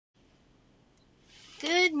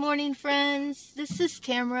Good morning, friends. This is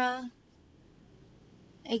Tamara,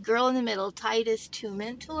 a girl in the middle, Titus 2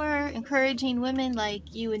 mentor, encouraging women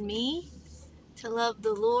like you and me to love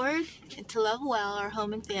the Lord and to love well our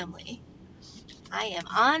home and family. I am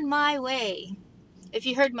on my way. If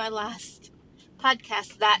you heard my last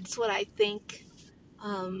podcast, that's what I think,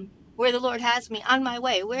 where the Lord has me on my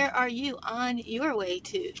way. Where are you on your way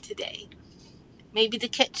to today? Maybe the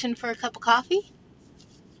kitchen for a cup of coffee?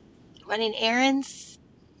 Running errands?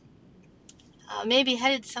 Maybe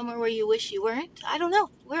headed somewhere where you wish you weren't. I don't know.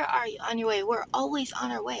 Where are you on your way? We're always on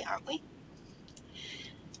our way, aren't we?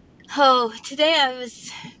 Oh, today I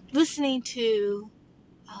was listening to.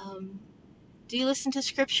 Do you listen to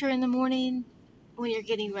scripture in the morning when you're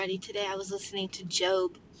getting ready? Today I was listening to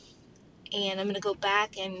Job, and I'm going to go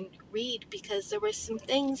back and read because there were some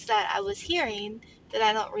things that I was hearing that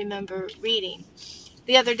I don't remember reading.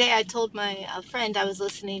 The other day I told my friend I was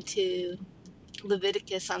listening to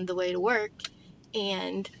Leviticus on the way to work,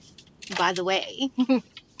 and by the way,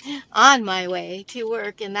 on my way to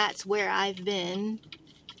work, and that's where I've been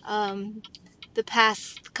the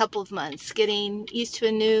past couple of months, getting used to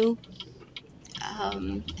a new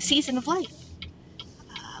season of life.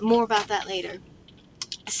 More about that later.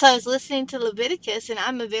 So I was listening to Leviticus, and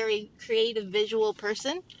I'm a very creative visual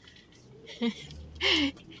person,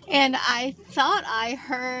 and I thought I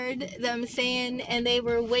heard them saying, and they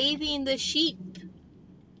were waving the sheep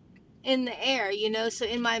in the air, So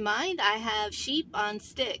in my mind, I have sheep on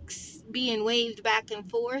sticks being waved back and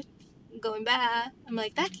forth, going by. I'm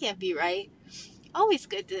like, that can't be right. Always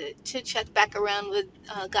good to check back around with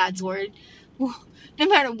God's word. No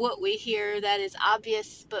matter what we hear that is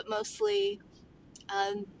obvious, but mostly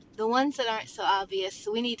the ones that aren't so obvious,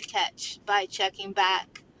 we need to catch by checking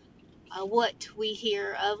back what we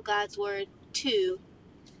hear of God's word to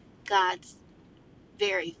God's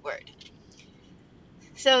very word.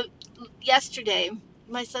 So yesterday,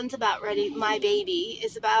 my baby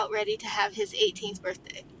is about ready to have his 18th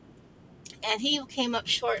birthday. And he came up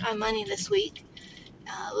short on money this week.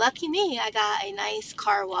 Lucky me, I got a nice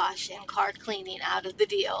car wash and car cleaning out of the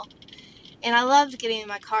deal. And I loved getting in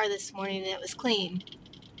my car this morning and it was clean.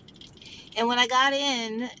 And when I got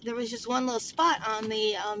in, there was just one little spot on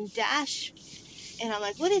the dash. And I'm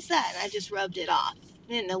like, what is that? And I just rubbed it off.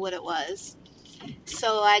 I didn't know what it was.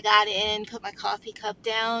 So I got in, put my coffee cup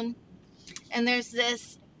down. And there's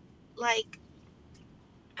this, like,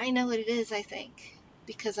 I know what it is, I think.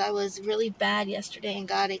 Because I was really bad yesterday and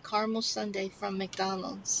got a caramel sundae from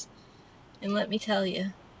McDonald's. And let me tell you,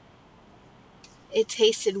 it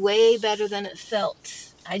tasted way better than it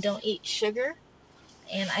felt. I don't eat sugar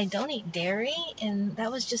and I don't eat dairy, and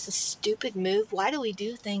that was just a stupid move. Why do we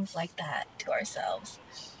do things like that to ourselves?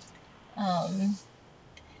 Um,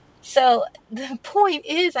 so the point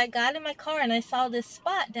is, I got in my car and I saw this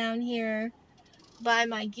spot down here by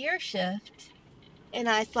my gear shift, and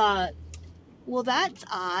I thought, well, that's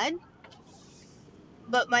odd.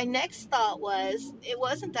 But my next thought was, it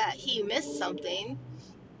wasn't that he missed something.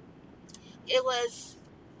 It was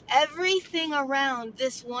everything around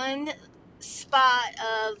this one spot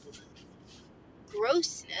of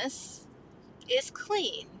grossness is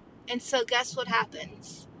clean. And so guess what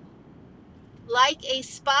happens? Like a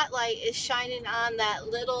spotlight is shining on that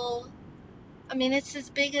little, it's as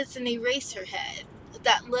big as an eraser head.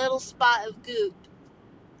 That little spot of goop.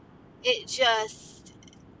 It just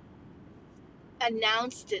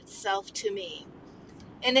announced itself to me.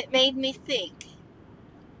 And it made me think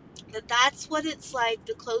that that's what it's like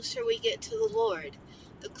the closer we get to the Lord.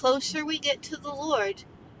 The closer we get to the Lord,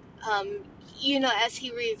 um, as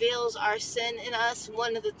He reveals our sin in us,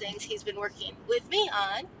 one of the things He's been working with me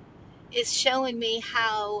on is showing me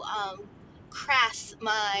how crass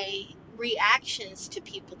my reactions to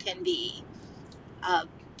people can be. Uh,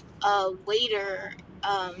 a waiter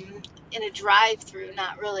in a drive-through,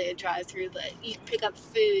 not really a drive-through, but you pick up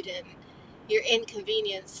food and you're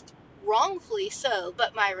inconvenienced, wrongfully so.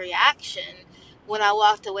 But my reaction when I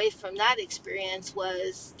walked away from that experience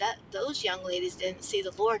was that those young ladies didn't see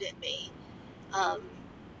the Lord in me. Um,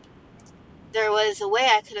 there was a way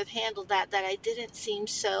I could have handled that I didn't seem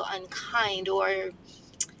so unkind, or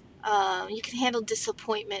you can handle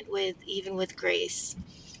disappointment with grace.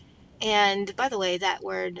 And by the way, that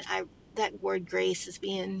word grace is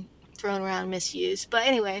being thrown around, misused. But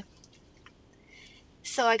anyway,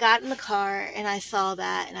 so I got in the car and I saw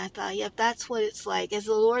that and I thought, yep, that's what it's like. As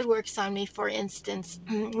the Lord works on me, for instance,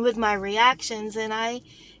 with my reactions, and I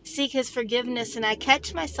seek His forgiveness and I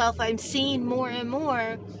catch myself, I'm seeing more and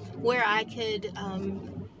more where I could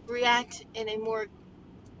react in a more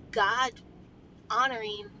God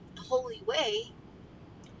honoring, holy way.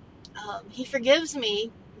 He forgives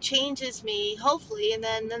me, changes me, hopefully, and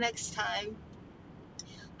then the next time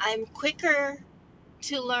I'm quicker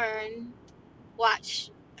to learn, watch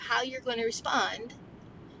how you're going to respond,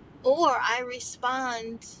 or I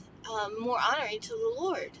respond more honoring to the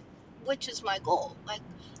Lord, which is my goal. Like,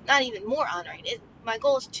 not even more honoring. My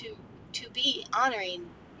goal is to be honoring,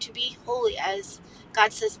 to be holy, as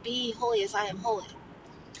God says, "Be holy as I am holy."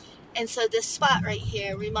 And so this spot right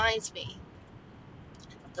here reminds me: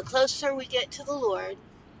 the closer we get to the Lord,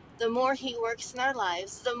 the more He works in our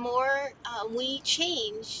lives, the more we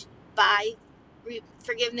change by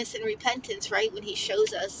forgiveness and repentance. Right, when He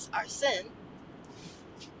shows us our sin,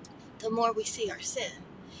 the more we see our sin.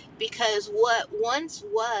 Because what once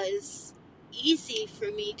was easy for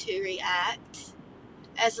me to react,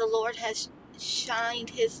 as the Lord has shined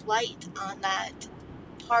His light on that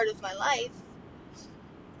part of my life,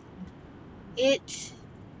 it,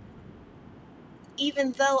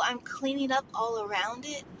 even though I'm cleaning up all around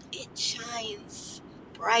it, it shines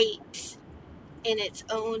bright in its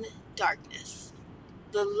own darkness.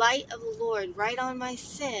 The light of the Lord right on my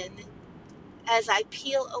sin, as I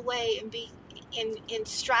peel away and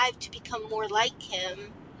strive to become more like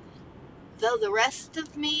Him, though the rest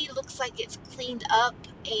of me looks like it's cleaned up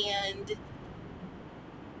and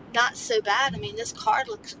not so bad. I mean, this car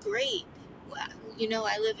looks great. You know,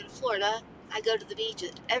 I live in Florida. I go to the beach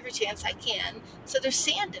every chance I can. So there's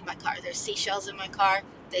sand in my car. There's seashells in my car.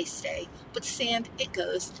 They stay. But sand, it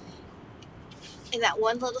goes. In that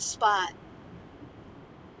one little spot,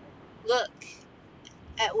 look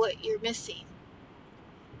at what you're missing.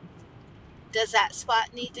 Does that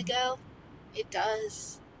spot need to go? It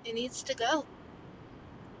does. It needs to go.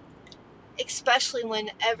 Especially when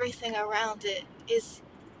everything around it is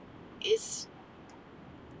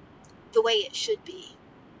the way it should be.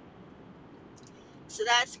 So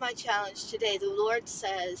that's my challenge today. The Lord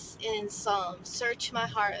says in Psalms, "Search my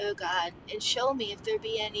heart, O God, and show me if there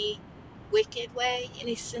be any wicked way,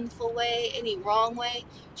 any sinful way, any wrong way.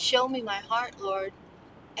 Show me my heart, Lord,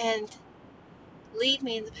 and lead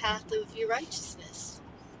me in the path of your righteousness."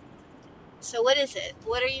 So what is it?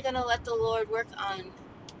 What are you going to let the Lord work on?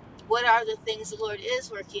 What are the things the Lord is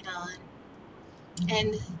working on?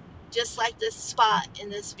 And just like this spot in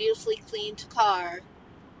this beautifully cleaned car,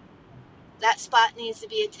 that spot needs to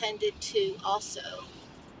be attended to also.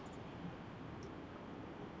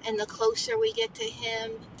 And the closer we get to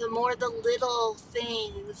Him, the more the little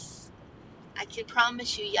things. I can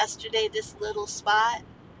promise you, yesterday, this little spot,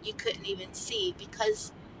 you couldn't even see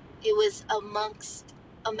because it was amongst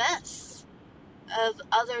a mess of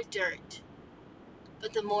other dirt.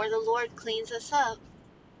 But the more the Lord cleans us up,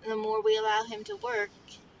 and the more we allow Him to work,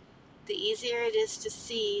 the easier it is to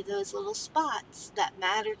see those little spots that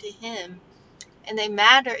matter to Him. And they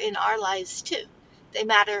matter in our lives too. They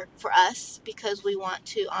matter for us because we want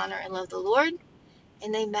to honor and love the Lord.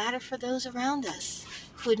 And they matter for those around us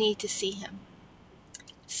who need to see Him.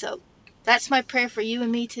 So that's my prayer for you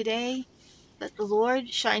and me today. Let the Lord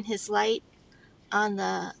shine His light on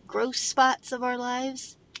the gross spots of our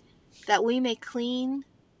lives, that we may clean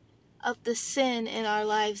up the sin in our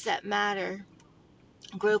lives that matter,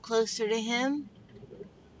 grow closer to Him,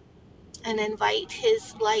 and invite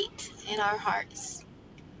His light in our hearts.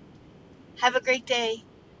 Have a great day.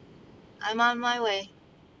 I'm on my way.